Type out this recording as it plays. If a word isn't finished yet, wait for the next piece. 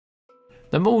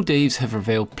The Maldives have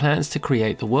revealed plans to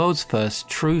create the world's first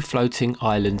true floating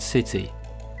island city.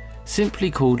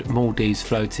 Simply called Maldives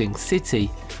Floating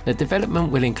City, the development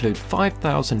will include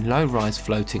 5,000 low-rise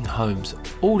floating homes,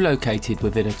 all located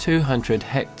within a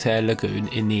 200-hectare lagoon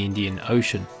in the Indian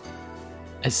Ocean.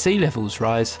 As sea levels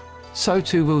rise, so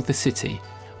too will the city,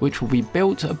 which will be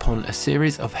built upon a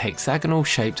series of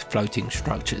hexagonal-shaped floating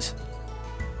structures.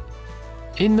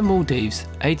 In the Maldives,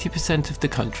 80% of the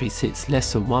country sits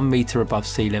less than 1 metre above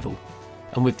sea level,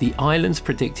 and with the islands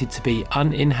predicted to be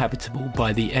uninhabitable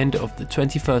by the end of the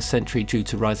 21st century due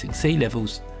to rising sea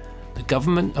levels, the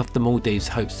government of the Maldives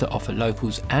hopes to offer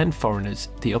locals and foreigners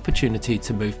the opportunity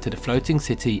to move to the floating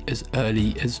city as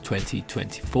early as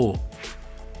 2024.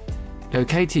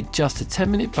 Located just a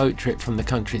 10-minute boat trip from the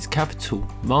country's capital,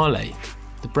 Malé,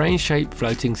 the brain-shaped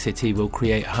floating city will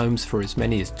create homes for as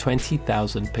many as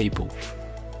 20,000 people.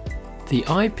 The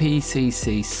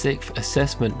IPCC 6th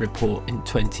Assessment Report in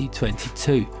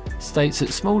 2022 states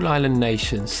that small island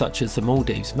nations such as the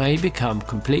Maldives may become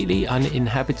completely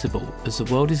uninhabitable as the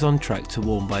world is on track to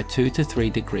warm by 2 to 3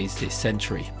 degrees this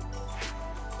century.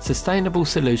 Sustainable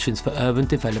solutions for urban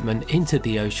development into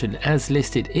the ocean as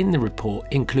listed in the report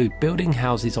include building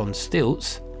houses on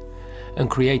stilts and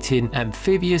creating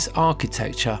amphibious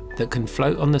architecture that can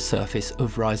float on the surface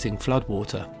of rising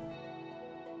floodwater.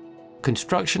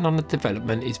 Construction on the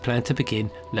development is planned to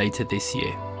begin later this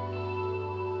year.